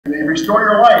restore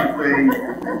your life. They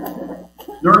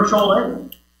nourish old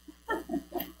age.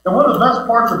 And one of the best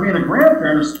parts of being a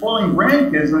grandparent is spoiling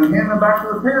grandkids and then handing them back to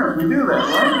their parents. We do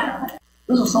that, right?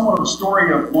 This is somewhat of a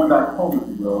story of going back home, if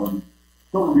you will, and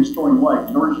children restoring life,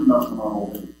 nourishing us in our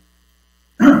old age.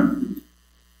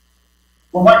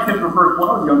 Well, my kids were first, when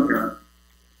I was a young parent,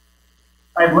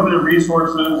 I had limited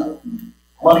resources,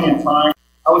 money and time.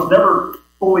 I was never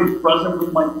fully present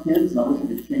with my kids, and I wish I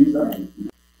could change that.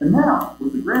 And now,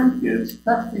 with the grandkids,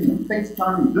 texting and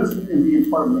FaceTiming, visiting and being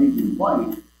part of amazing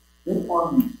life, they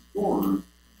are restorers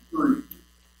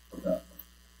of that.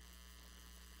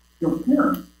 So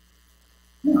parents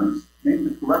made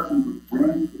the corrections with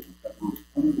grandkids that were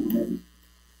unable to make.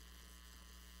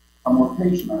 I'm more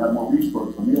patient, I have more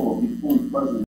resources, I'm able to be fully present.